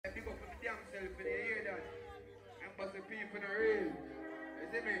But the people are real. You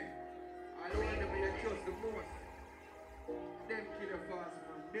see me? I don't want them to trust the most. Them kill a fast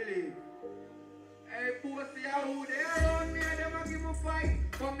man, believe. Hey, Boasey, who they around me and them a give me fight.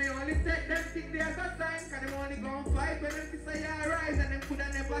 But me only take them thing there as a sign. Cause them only gon' fight when them say I rise. And them coulda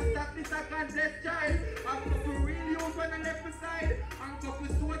never stop this a contest child. I've couple real youth on the left side. And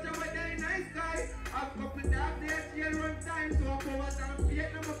couple soldier with they nice guy. I've couple dark their jail run time. So I power down faith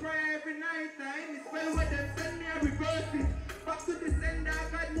and I pray every night time. It's well with them send me a reverse it. Back to the sender,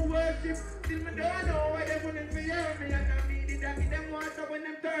 God me worship. Still me don't know why they wouldn't be hear me. And I mean it, I give them water when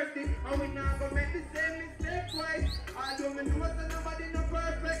them thirsty. And we not gonna make the same mistake twice. Although me know so nobody no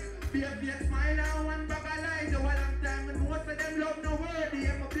perfect. Be a smile and one bag of lies. So a long time me know so them love no worthy.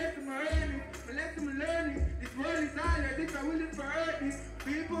 I'm a blessing my earning, me let them learning. This world is all here, this I willing for earthly.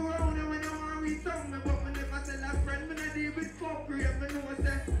 People around me when I want to tongue me. But me never tell a friend when I deal with fuckery. I know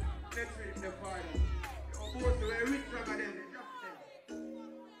say, let's read the Father. Boasey, we're rich from them, they drop them.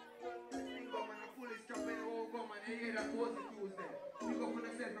 Think of man, a foolish chopping the whole gum and they hear that Boasey Tuesday. Think of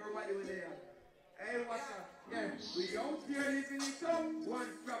myself, everybody was there. Hey, what's up? Yeah, we out here living it up.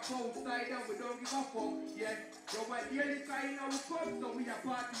 One strap outside and we don't give a fuck. Yeah, nobody here this kind of come. So we a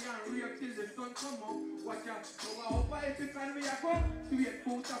party and real till the sun come up. Watch out, so I hope I can we a come. Sweet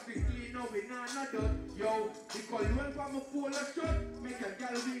food up and clean up, we not done. Yo, the cologne from a polar shot. Make a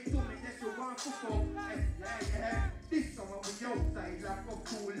girl weak to me, just you want to fuck. Yeah. This summer we outside like a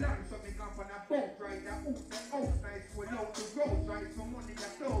cool land. So me come on a boat ride, a hoop and house nice. We love to road ride, some money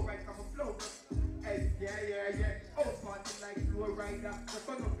that flow right, come a flow. Yeah. Oh, party like flow rider. The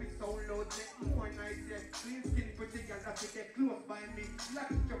fun of it so loud, make more nice, yeah. Clean skin pretty girl that to get close by me.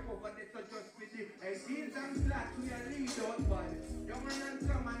 Like to jump over there, so just with it. Hey, jeans and slacks, we are lead out, boy. Young man and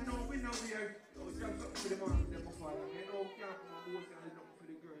come and know we know here. So jump up for the man, them father. They know can't come and boast and look for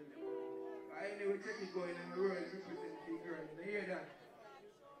the girl, them. I anyway check it going in the world, represent the girls. They hear that?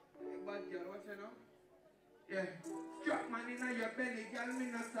 Hey, bad girl, what's your name? Yeah, strap man in your belly, girl,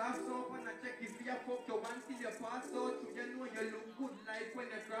 me not soft soap and I check if you fuck you want till you pass out. So you know you look good like when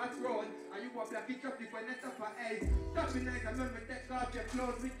you cross road. And you walk like it up when you top of hey. Stop it nice and when we take off your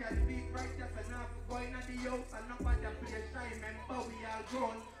clothes, we can be right just enough to go in at the house and up at the place shine. Remember we are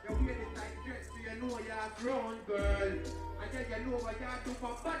grown. You wear the tight dress so you know you are grown, girl. And yeah, you know what you do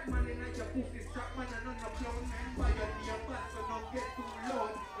for bad man in your pussy strap man and on the clown. Remember you're near bad so don't get too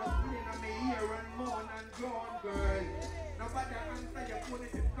loud. Just playing on me here and moan and groan. Girl, nobody answer your phone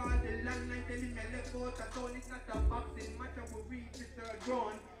if it's called the landline. Telling me let go to town, it's not a boxing match. I will reach the third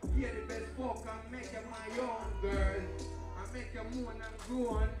round. Hear the best folk and make you my own, girl. I make you moan and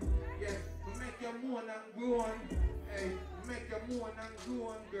groan. Yeah, I make you moan and groan. Hey, make you moan and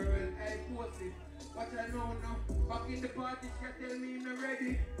groan, girl. Hey, Boasey, what I know now? Back in the party, she tell me I'm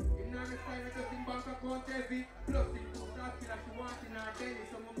ready. In her time, I just in bank account heavy. Plus, in two stars, feel like she wants in her belly.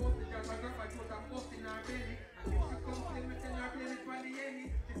 So my boss, the job, I got my throat and bust in her belly. And if she comes in, me tell her play it for the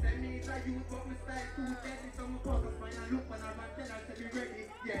enemy. She said me it's a youth, but my style too deadly. So my focus mine and look on her and tell her to be ready.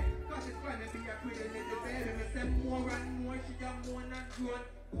 Yeah, cause it's gonna be a pretty little baby. Me say more and more, she got more and grown.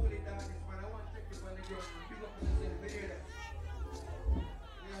 Holy dog, this man, I want to check you on the ground. Big up on yourself, you hear that?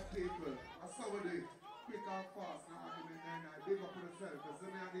 Yeah, people, I saw what they quick and fast and argument and big up on yourself. Because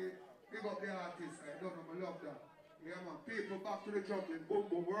me big up the artists, I don't know, I love that. Yeah, man, people back to the juggling, boom,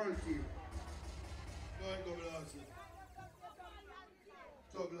 boom, world team. Go ahead, go blast you.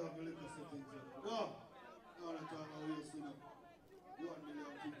 Juggle up the little settings. Go! Now let's talk about waste, you know. 1 million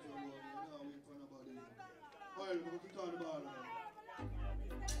picture one, you know, wait for nobody. Alright, we're going to talk about it.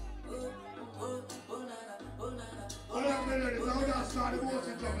 1 million is how that start the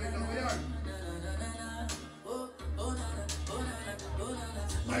motion juggling now, yeah.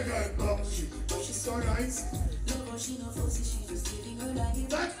 My girl Boasey, she's so nice. Look how she no fussy, she just living her life.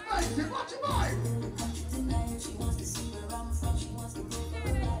 That's nice, watch your mind. Tonight she wants to see where I'm from, she wants to go for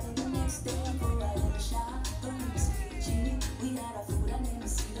a ride. The next day I go right in the shop, don't need Fiji. We had our food and then we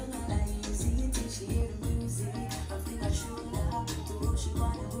see the man easy until she hear the music. I think I should have to go, she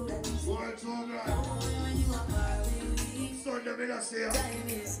wanna do that music. World tour, guys. Oh, when you are far away, Sunday, me not say time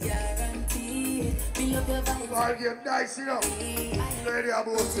is guaranteed. Build up your vibes. I'll get nice, you know. Ready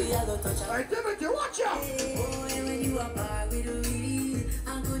about it. I Timothy, watch out. Oh, when you are far with me,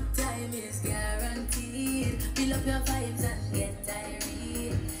 a good time is guaranteed. Build up your vibes and get tired.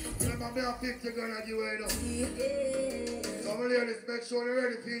 Remember, me a 50 gun at you, you know. Some ladies, make sure you're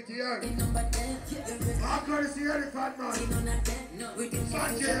ready for it here. I'm going to see elephant, man.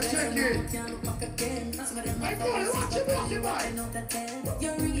 Sanjay, check it. I know you watch it, watch it, man.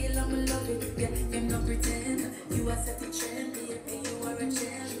 You're real, I'm love it. Yeah, you no pretend. You are set the trend, and you are a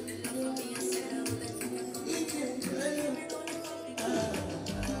champ.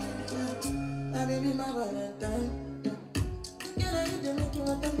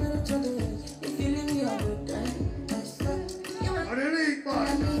 big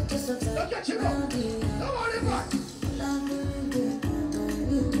man. Don't get you up. Don't worry, man.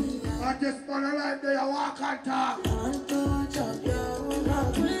 I just want to life there, you walk and talk.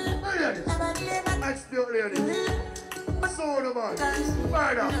 Ladies, explode ladies. Soda man,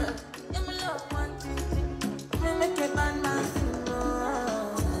 murder.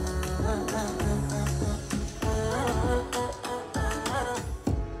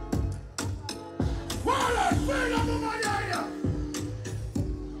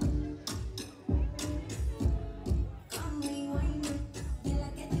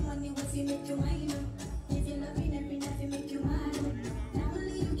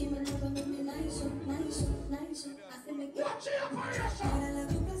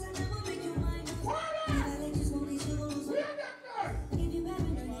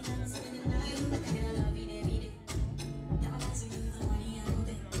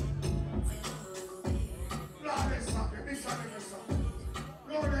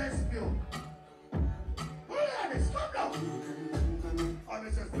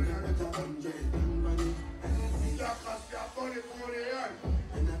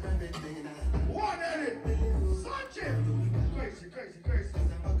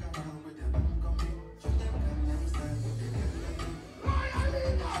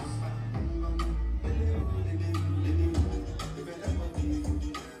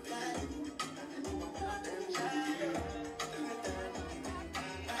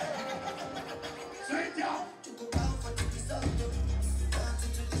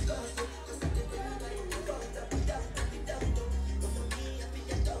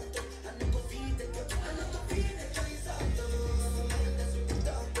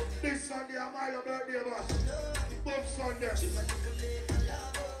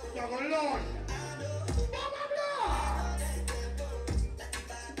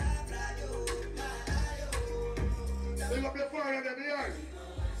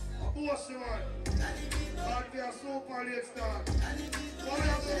 Boasey man, and they are super late start. What are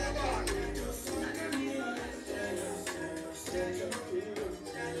you doing about?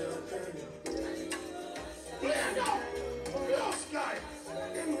 Clear down! Blue sky!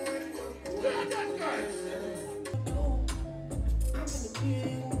 Clear that guys!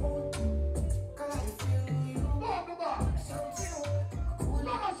 Talk about!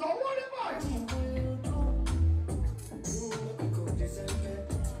 Mama, so what am I?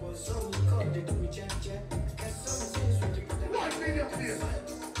 What made you feel?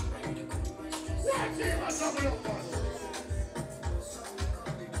 What made you double up on?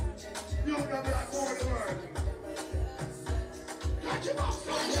 You double up all the world. Catch him up,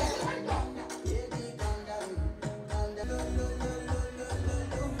 son. Right up.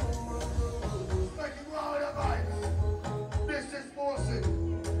 Make him go out of mind. This is Boasey.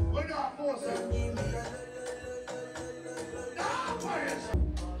 We're not Boasey. Nah, pirates.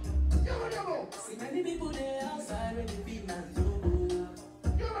 See many people there outside when they feel not too.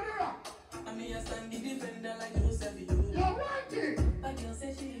 I mean, I stand the defender like Joseph. You're right. A girl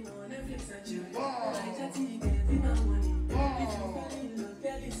said she want Netflix and chill. Like chatty, getting my money. If you fall in love,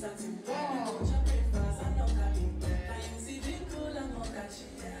 tell it something. I don't chop breakfast, I'm not coming. I am sitting cool, I'm not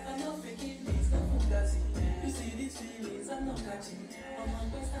catching. I'm not faking this, no fugazi. You see these feelings, I'm not catching. I'm on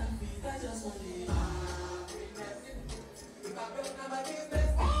West and feet, I just want it. If I broke down my business,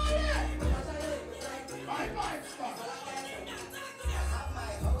 I have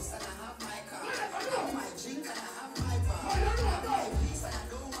my house and I have my car. I have my drink and I have my bar. I have my peace and I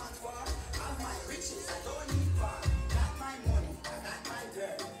don't want war. I have my riches, I don't need bar. Got my money, I got my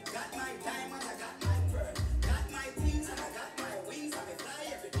girl. Got my diamonds, I got my pearl. Got my things and I got my wings. I fly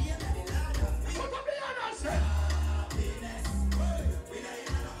every day and I land of me. What up the other side? Happiness. We don't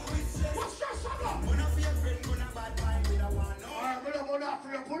even know who it's just. What's your song up? One of your friends gonna bad mind, we don't want no. Alright, we don't want that for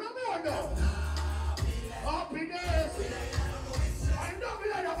you. Put them on now. Happiness! I know we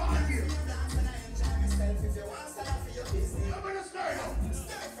are about you. I'm gonna start now.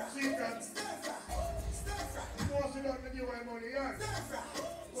 See that? You want to don't give away money, yeah?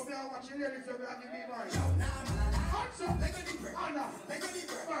 Come here and watch the ladies so we have to be mine. Hands up! Anna!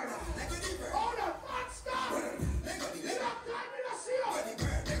 Murder! Hold on! Hands stop! You have time in the sea!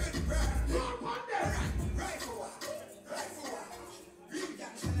 Roll upon them! Right for what? Right for what? Real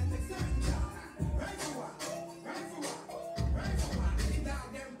gangster and the sun. Right for what? Right for what? Right for what? Lay down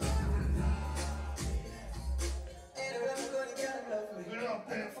them. Anyway, I'm gonna get love me. Good up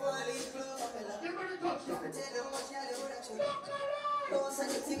there. Before I leave, give me the touchdown. Tell them what you do that you do. Don't say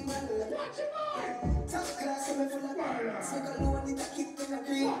anything, man. Watch it, man. Top class, I'm full of fire. So I know I need to keep in the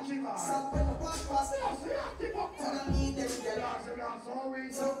green. Watch it, man. So when I walk past, tell them need them.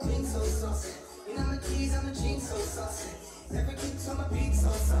 So clean, so saucy. You know my keys, I'm a jeans, so saucy. Everything, so my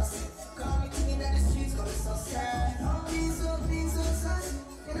saucy. Call me king in the streets, call me saucy. Clean so saucy.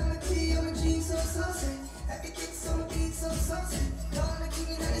 And I'm a tea, I'm a jean so saucy. Happy kicks on the beat so saucy. Call me king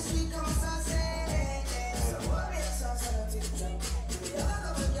in the streets, call me saucy. So what is saucy on the TikTok? Yeah, I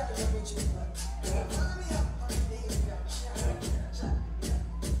love a girl, you're a cheap man. Call me up on the day,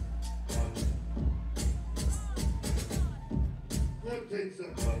 Good things, sir.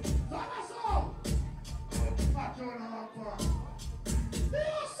 That's all. Not doing a long part. They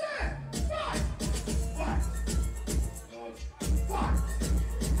all said, fight. Fight. Fight.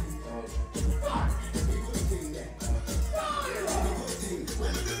 Fight.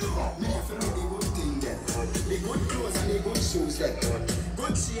 The good clothes and the good shoes them.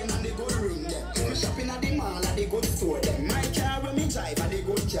 Good chain and the good ring them. We shopping at the mall and the good store them. My car when me drive and the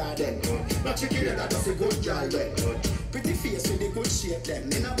good car them. Not chicken that does a good girl them. Pretty face with the good shape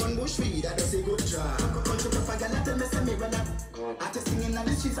them. In a one bush weed that does a good job. Country propaganda tell me say me run up. Artists singing on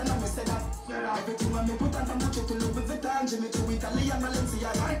the streets and I'm say that. Everything when me put on from Gucci to Louis Vuitton, Jimmy to Italy and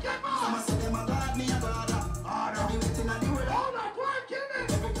Balenciaga. Some say them a god, me a god. Every waiting on the world.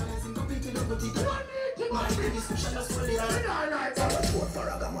 Every girl is in the pink in the boutique. My baby's social as well, yeah. Vote for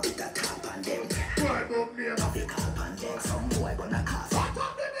a gamma with a cap on them. Boy, go near the The cap on them. Some boy gonna cast. What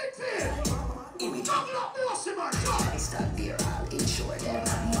up the next here? Image. Talking up Boasey, man. I start there, I'll insure them.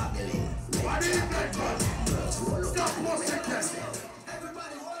 Muggling. What do you think, man? Girls roll up. Stop for a second.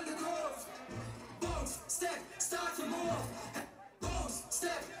 Everybody hold the groove. Bounce, step, start to move. Bounce,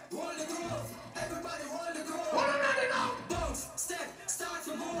 step, hold the groove. Everybody hold the groove. Hold on now. Bounce, step, start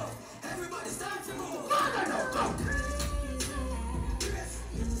to move. Everybody start to move. Go.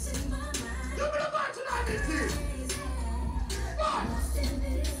 You better go tonight, this team. What?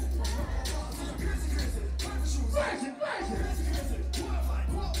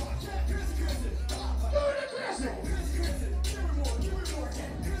 Crazy. Do the crazy.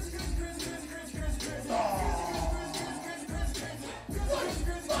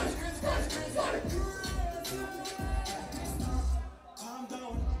 Calm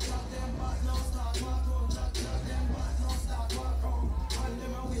down, drop them back now, start walk round. Drop them back now, start walk round. And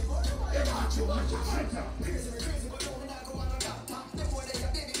them away, but them away. Watch it. Crazy, but don't we not go on a rap. Tap them boy, they a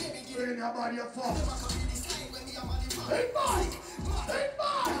baby, give Bring your body up for. them a come in this time when we are money man. Hey, boy.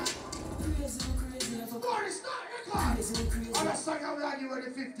 Crazy, I fuck God, it's not record. crazy. I'm a song I'm going to give you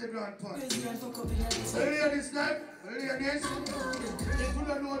the 50 grand punch. Crazy, I fuck up in this The ladies, then. The ladies. If you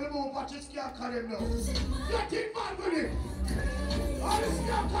don't know the move, watch it, can't call them now. Get in man with it. All this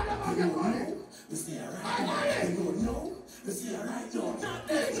can't call them on your money. We see her I right got it. now. We see her right now.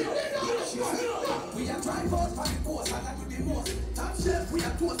 We We are trying out for the post and to the most. Top shelf, we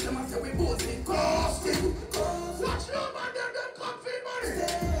are toast them and say we boasting. Watch no man, them come for money.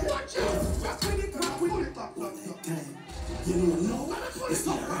 Watch out. Rock with it, rock with Pull it. it back, pull it back. You don't know, we see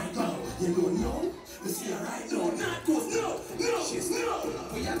her right now. You don't know, we see her right now. Not toast, no, she's no.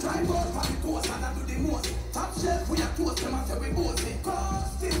 We are trying out for the post and to the most. Top shelf, we are toast them and say we boasting.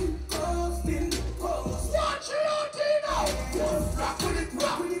 Coasting. Watch it out, Tina. Rock with it,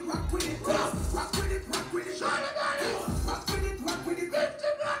 rock with it, rock with it. Rock with it, rock with it. Shine again. Rock with it, rock with it. 50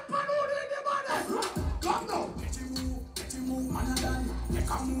 grand pan out in the money. Come now. Let you move, man and done. Make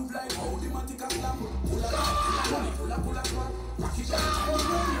a move like how the matic and slam. Pull up, rock it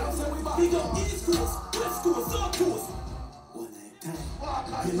up. Big up East Coast, West Coast, South Coast. One night time. Walk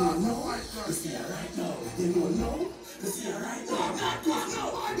on, You walk don't on, know, white we girl. see her right now. You don't know, we see her right now. Not toast, no,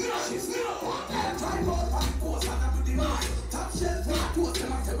 she's no. We are trying out for the coast and to the north. Top shelf, we are toast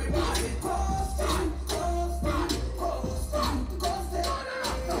them and say we boasting. Coasting.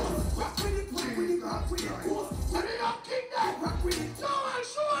 Rock with it, rock with it, rock with it. Coast. And they don't kick them. Rock with it, No one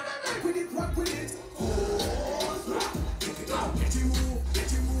show them it. rock with it. Coast, rock. Let you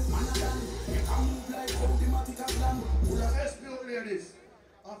move, man and done. Make a move like how the matic and slam. Pull up. Let's build ladies.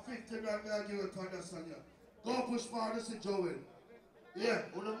 I'm 50 grand, I'll give it to understand you. Go push for this, Joel. Yeah,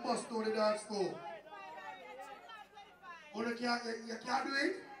 you must know the dance floor. You can't do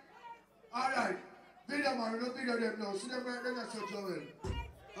it? Alright. Video man, you don't video them now. See them right there, that's your Joel.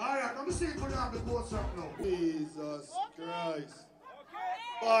 Alright, let me see if you have the post up now. Jesus Christ.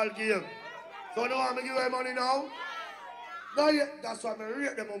 Ball game. So now I'm going to give you money now? No yet. That's why I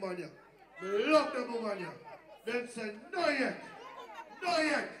rate them woman here. I love them woman here. Then say, no yet. No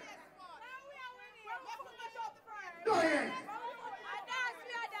yet. No yet.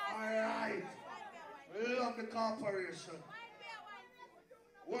 Alright. We love the corporation.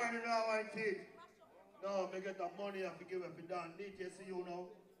 One and all I take. No, me get the money I have to give up and down. Need to see you now.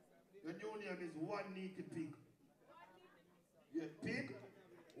 The new name is One Need to Pick. You pick,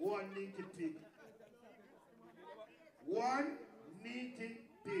 one need to pick. One need to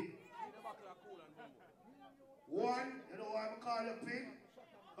pick.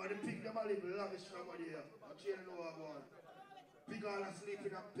 But the pig them a live lavish from there. I'm chaining over one. Pig all asleep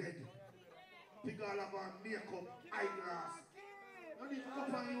in a bed. Pig all have on makeup, eyeglass. No need to go up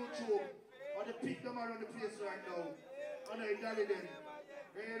on YouTube. Or the pig them around the place right now. And they daddy them.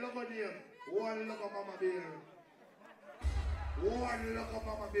 Hey, look at them. One look at Mama Bear. One look at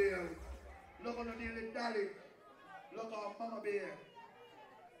Mama Bear. Look at the daily daddy. Look at Mama Bear.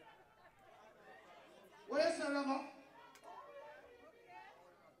 What you say, lover?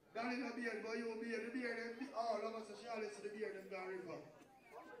 Daddy the beard, but you beard, the beard, oh, lover says she always see the beard and the river.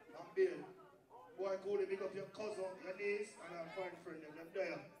 And beard. Boy, cool, pick up your cousin, your niece, and our fine friend, and them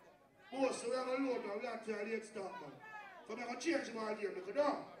there. Most, we have a load now, we have to late start, man. So we can change them all here, because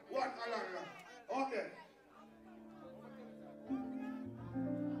now, one along. Okay.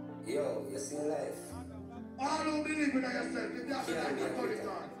 Yo, you see life. All who believe in yourself, if you have to like to turn it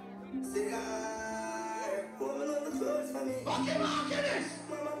on. Cigar, woman on the clothes for me. Okay, this!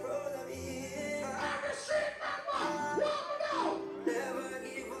 Mama proud of me. I'm the street man, walk me down! Never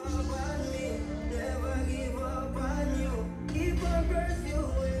give up on me. Never give up on you. Keep on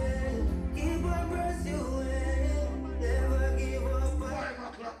pursuing. Keep on pursuing. Never give up on 5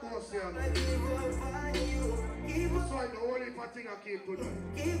 o'clock boss here. Never give up on you. Keep on, So the only thing I keep to do.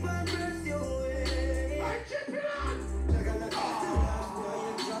 keep on pursuing. I keep it on!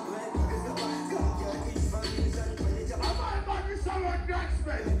 I'm my body someone grabs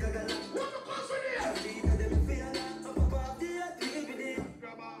me. What the cause with here?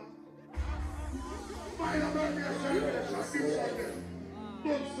 Grabber. Find a birthday celebration. Big Sunday.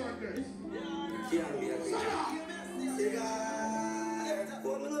 Good Sundays. Can't be a big Shut up! cigar.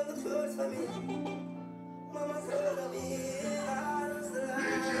 Woman on the clothes for me. Mama proud of me. I lost the DJ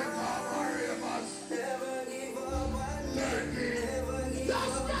line. Power Ravens. Never give up on me. Turkey. Never give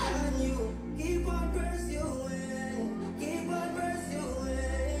up on you. Keep on pursuing. Keep on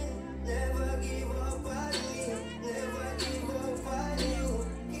pursuing. Never give up on me. Never give up on you.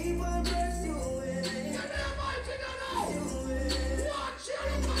 Keep on pursuing. Give me a mic to go now. Watch it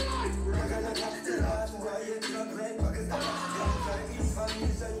in my life. We're gonna have to laugh while you drop like Pakistan.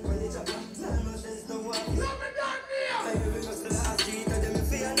 Information when it's a plan. No sense, no one. Let me down here. I hear it was the last street of them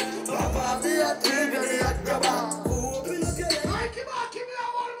fear now. Pop off the hot TV, the hot grabber. Open up your I keep me a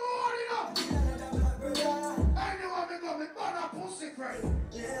one more, you know. Anyone me go, me burn a pussy friend.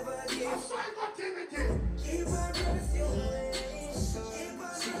 never I'm give. sorry for activity. Keep on pursuing. Keep on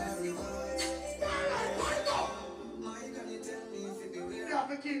pursuing. My life, I know. My God, you tell me if you be You have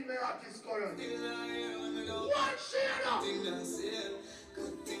to keep me at this current. One share now.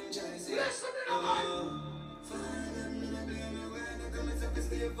 good thing, Jay. Listen to the man.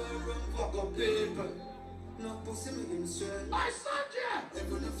 Fuck up people. No pussy me in strength. I stand here. They're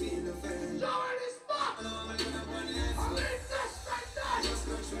gonna feel the pain. Join is back. I'm in this right now.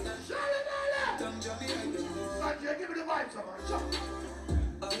 Shut it down there. Stand here, give me the vibes, man.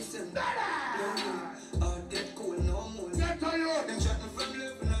 Dada. Get cool, no more. Get to you. Them shot me from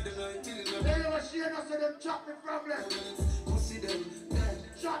left, now them right till them. They never share us, so them chop me from left. Pussy them dead.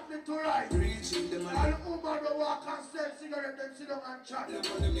 Shot me to right. Reaching them And the woman will walk and sell cigarette, them sit down and chat.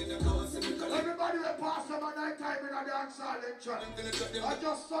 look on them in the house and look at them. Everybody will pass them at night time in a dance hall and chat. I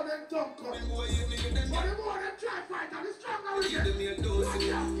just saw them tongue cut. Them boy hit me with them. But the more them try fight, and the stronger we Give get. them your dose Watch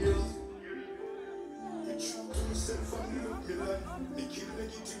and out. you. Me true to myself and me look me life. Me kill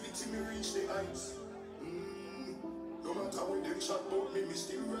negativity, me reach the heights. No matter when them chat about me, me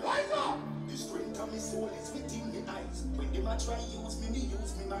still Why rise. not? The strength of me soul is within me eyes. When them a try use me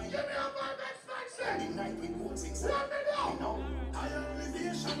use me mind. Give me a vibe expansion. The night we go six. Run me down. Now, higher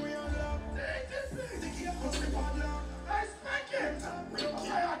elevation we are love. The key of us we want love. Hey, spank it.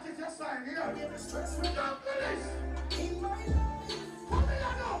 My heart is your sign here. Never stress We me don't do this. in my life. Come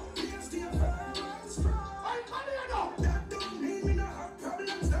here now. Please stay firm and strong. I come here now. That don't mean me not have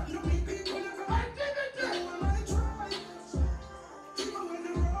problems. That no mean people never. I give it to you. When I try, even when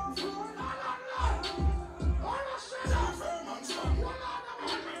the road run. All on Lord. All on shut up. Firm and strong. One on the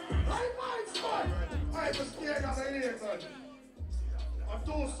man. I fight spot. I was scared of the neighbor. On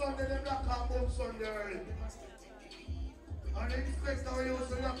 2 Sunday, them lock and boom Sunday early. And the inspector used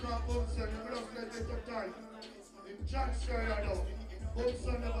to lock and boom Sunday. We just let it to time. In transfer, you know. Boom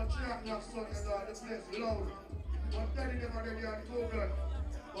Sunday, but 3 o'clock Sunday, the place loud. I'm telling them already on 2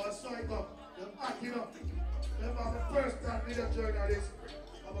 But so it up. They're acting up. Them have a personal video journalist.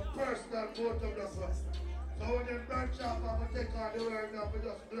 Have a personal photographer. So when them branch off, I'm going to take all the world now, we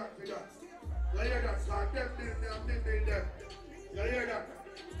just black for that. You hear that? Because them build them, they build them. You hear that?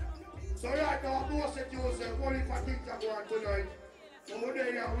 So right now, Boasey Tuesdays, only for things that go on tonight. So we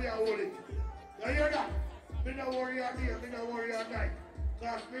there, we are holding. You hear that? Me no worry all day, me no worry all night.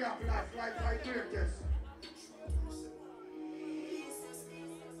 Cause me up like my greatest.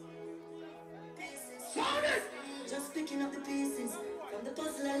 Sound it! Just picking up the pieces from the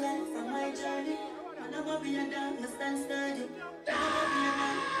puzzle of life, from my journey. And I'm gonna be a dog, I stand sturdy.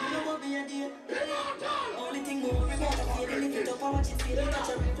 I'm gonna be a deer. Only thing more about I feel, lift it up and watch it feel. Catch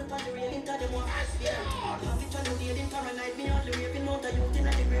a rifle on the railing, tell them what I feel. Have it on the daily paranoid, me all the raping out of youth in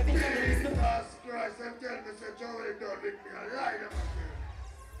the grave. Jesus Christ, I'm telling you, said you already done with me. I lied up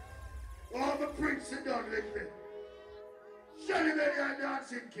here. All the prince you done with me. Shelly Belly and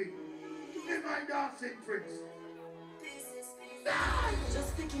dancing king. Be my dancing prince.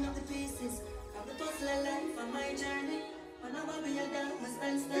 Just picking up the pieces from the puzzle of life, from my journey. And I'm gonna be a dog, I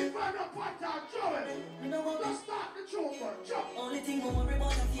stand sturdy. If I don't put out Joey, let's start the chopper. Chop. Only thing more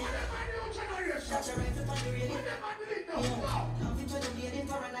about I feel. What am I new generation? Catch a rifle on the railing. What am I doing now? I'm fit with the bleeding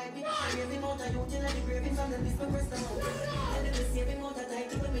paranoid, me raving out of youth in the graving from the list of rest of out. And if it's saving out of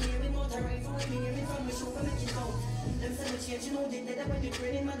title when me hearing out of rifle when me hearing from me show when me get out. Them say me change, you know, they dead when you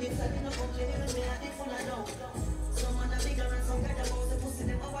training, man, they starting up complaining when me had it full of doubt. Some man a bigger and some better about the pussy,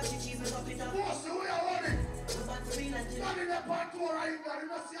 them a watch it cheese, me up it up. What's the way I want it? I'm back for real and deal. Not in the part tour of England, you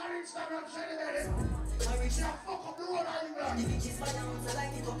must see our Instagram Shelly Belly. I reach Now out, fuck up the whole of the England. bitches by the ounce, I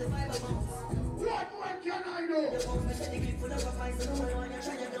like it up the fiber bounce. What more can I do? The bounce, me the clip full of a fight, so no one want you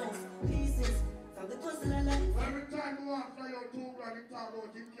try your dance. Pieces from the puzzle of life. Every time you want to fly out 2 grand, you talk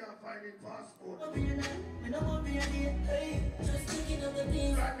about you can't find his passport. Up in your night, me no want be a day. Hey, just picking up the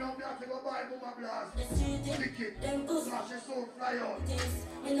pieces. Right now, we have to go buy Boomer Blast. The street, Ticket. them pussy. Flash is so fly out.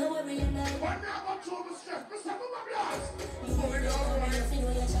 Me know what real night. But now I'm through the stress, Mr. Boomer Blast. You know Going you down, know right? you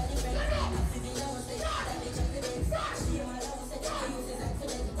know Charlie friend. I feel me now say that they just the best. See my love say that you use that for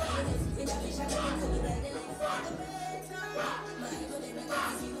them. With a vision that you could ride the legs. My ego they make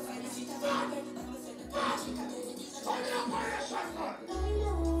us see you find the street of the bed. I'm a friend of the chick and the teacher. Turn it up on your shotgun.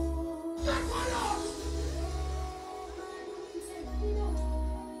 Get one up.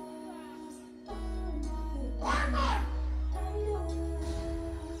 Why not?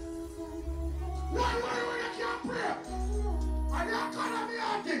 Why you can't pray? And you can't be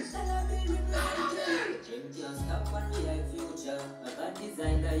artist. Dream can't stop on me like future. I got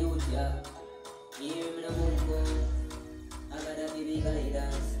design the youth, yeah. Hear me the boom boom. I gotta give you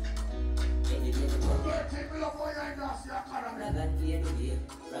guidance. Any day to come. Take me up for your industry, I academy. got clear to be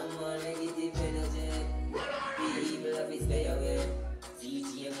from all negative energy. People of it stay away.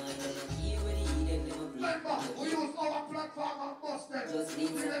 CTA man, I don't care what he them to Remember, we use our platform and bust them. Just We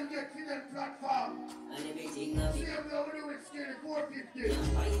leave then get to them platform. and everything of See it. how we do with skinny 450.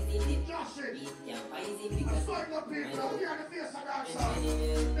 Can't poison it. Josh it. Can't poison I because saw the people, we are the face of that song.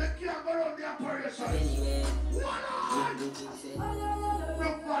 anyway, They can't go around the operation. anyway, One on! you think say.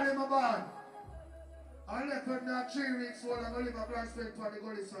 Look for him, my man. I left him now 3 weeks old and I live a blind spent for the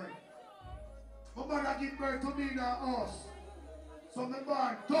gully side. My mother give birth to me in her house. So my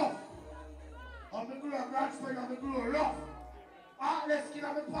born tough. And I grew a grand spend and I grew rough. All the skin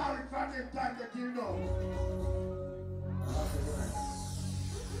of my parents from them time that you know.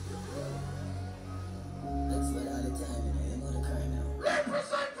 That's what all the time, you know the cry now.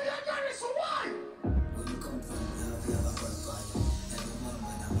 Represent for your daddy, so why? Where you come from, you have a gun for you. Every man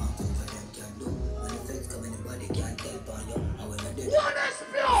when I walk over them can do. When the feds come in, nobody can tell on you. And when I did, One is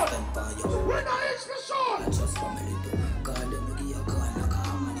pure! spend on you. When I itch for sure! I just family do. Call them to give you a call, like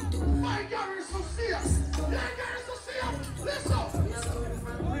how money do. My God is so serious! Your God is so serious! Listen!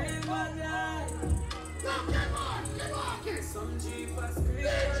 Now get on! Get on! Get Some jeepers DJ creep.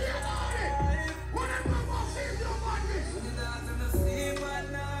 Lordy! When I come on, see your madness! When the dance in the sleep at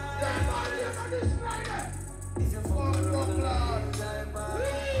Get night. on here on this Friday! If you fuck Oh, around the Lord. time,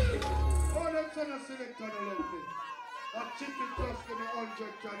 Oh, them son of selector don't love me. That chicken cost me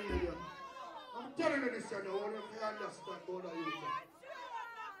 100 Canadian. I'm telling you this, you know, if you understand what I use.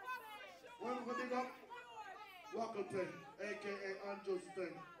 One for big up, Wackleton, aka Andrew's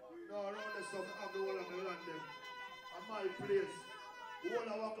thing. No, around the summer, I'm the whole of the land there. And my place. The whole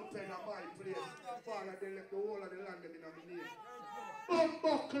of Wackleton are my place. Father, they left the whole of the land in my name.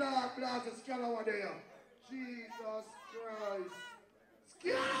 Bumbo Clark, glass of Scalawa there. Jesus Christ.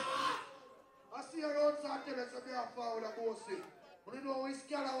 Scalawa! I see a road side tell us that they are found a Boasey. But you know who is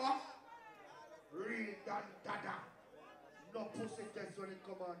Scalawa? Real Dan Dada. No pussy test when it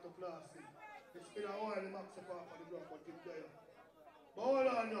come on to classy. It's been a while the max up off of the block, but it's there. But hold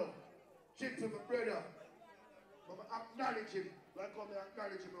on now. Chip to my brother. But I acknowledge him like how I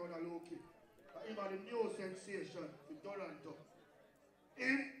acknowledge him on a low key. But him are the new sensation in Toronto.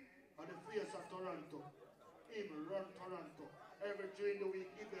 Him are the face of Toronto. Him run Toronto. Every during the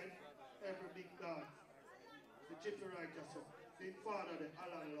week event, every big dance. The Chippy right so. The the father, the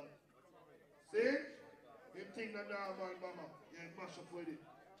Alan Lord. See? Him think that now, man, mama. Yeah, mash up with it.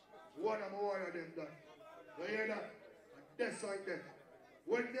 One of them done. You hear that? And that's like that.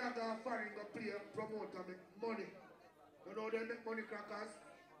 When they are going to find go play and promote and make money. You know they make money crackers?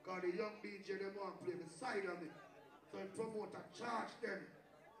 Because the young DJ, they want to play beside of me. So the promoter charge them.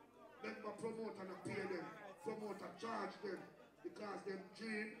 Make my promoter not pay them. Promoter charge them. Because them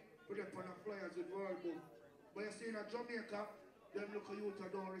dream put them on the flyers with World Book. But you see in Jamaica, them look at you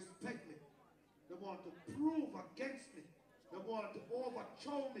that don't respect me. They want to prove against me. They want to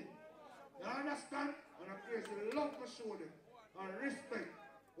overthrow me. You understand? And I praise the love to show them. And respect.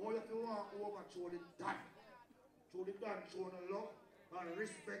 All if you want to overthrow the done. Show the done, show the love and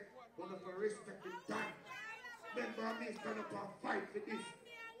respect. But if you respect the done. Remember me stand up and fight for this.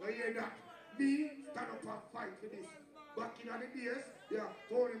 You hear that? Me stand up and fight for this. Back in the days, yeah,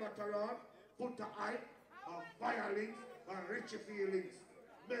 Tony Mataran, Putta Eye, and Firelings, and Richie Feelings.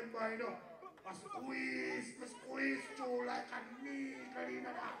 Remember, you know, I squeeze through like a needle in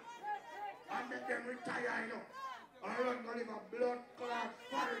that. And make them retire, you know. And run to live a blood clot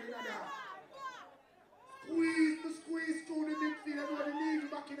fire in that. Squeeze through the midfield and the needle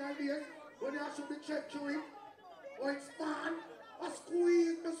back in the days. When I should be checked through it. Oh, it's man. I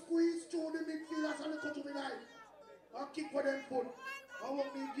squeeze through the midfielders and the cut to me life. I kick for them foot. I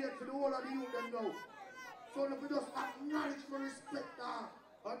want me get for the whole of the youth them now. So if we just acknowledge my respect now.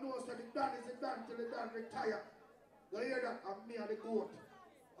 I know that the done is the done till the done retire. You hear that? I'm me and the goat.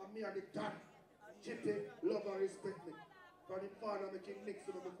 I'm me and the done. Chippy, love and respect me. From the father making mix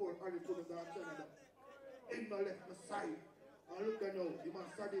with me before I put him down Canada. In my left my side. And look there now, you must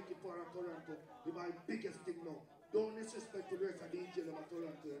study for Toronto. You're my biggest thing now. Don't disrespect the rest of the angel of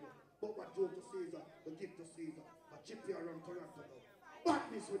Toronto, you know. But what do to Caesar, the gift to Caesar. I chip you around Toronto now.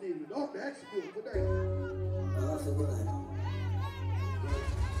 Badness we need, don't they explode today. Oh, so good.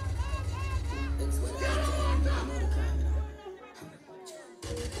 It's what I do. I'm not a crime now.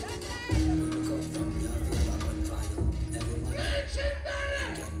 When you come from me, I feel like I'm on fire. Everybody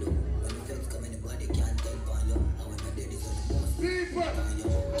can do. When the feds come in, the body can't take on you. I want to do this on the most. People,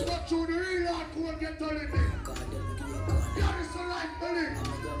 I got you the real hardcore get telling me. You're so like belly.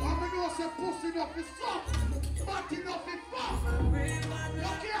 I'm going to say pussy enough is soft. Fat enough is fast. You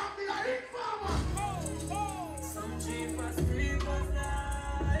can't be a hit farmer. Some cheapers, creepers,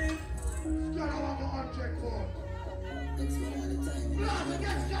 life. Get out of 100 for. It's what all the time. Blast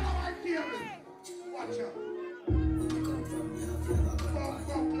against get out of table. Watch out. When you come from me, I feel like I'm on fire.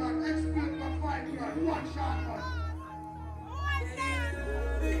 Fuck blood, explode my 5 blood. One shot man.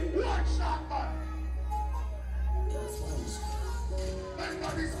 One shot man.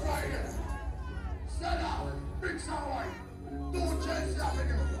 Remember this Friday. Set up. Bring some wine. Don't chase the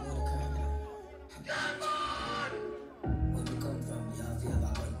avenue. Come on! When you come from me, I feel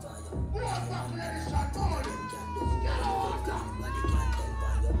like I'm on fire. What's back to the shot, boy? Get out of Nobody can tell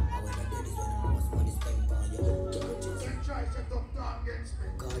by you. I wanna do this when the most money spent by you. They try to set up down against me.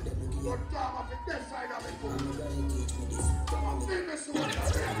 God, them look at you. But down off the death side of it. I'm not gonna teach me this. I'm famous one.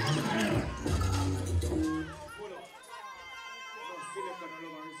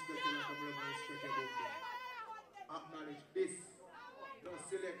 Acknowledge this. No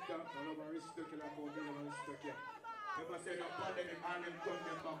selector, no love and respect you like how they love and respect you. Never say no pandemic and them turn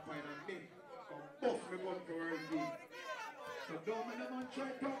them backfire on me. Come bust me gun to world game. So don't make them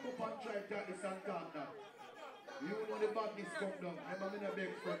try to talk up and try to talk this and talk that. You know the badness come down. Remember me no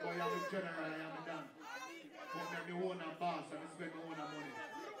big friend, but I am a general, I am a dan. But them the owner boss and spend the owner money.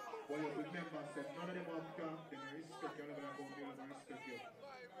 But you remember, say, none of them have gun, they respect you, none of them have gun, respect you.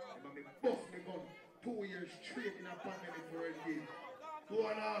 Remember me bust me gun 2 years straight in a pandemic for a game.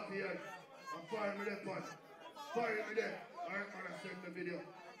 2.5 years. I'm firing me there, man. Firing me there. Alright, man, I send the video.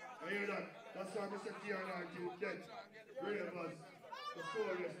 I hear that. That's why I said to you and you dead. Really, man. The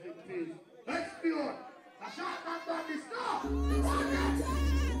soul rest in peace. Let's be on. I shot that body, stop!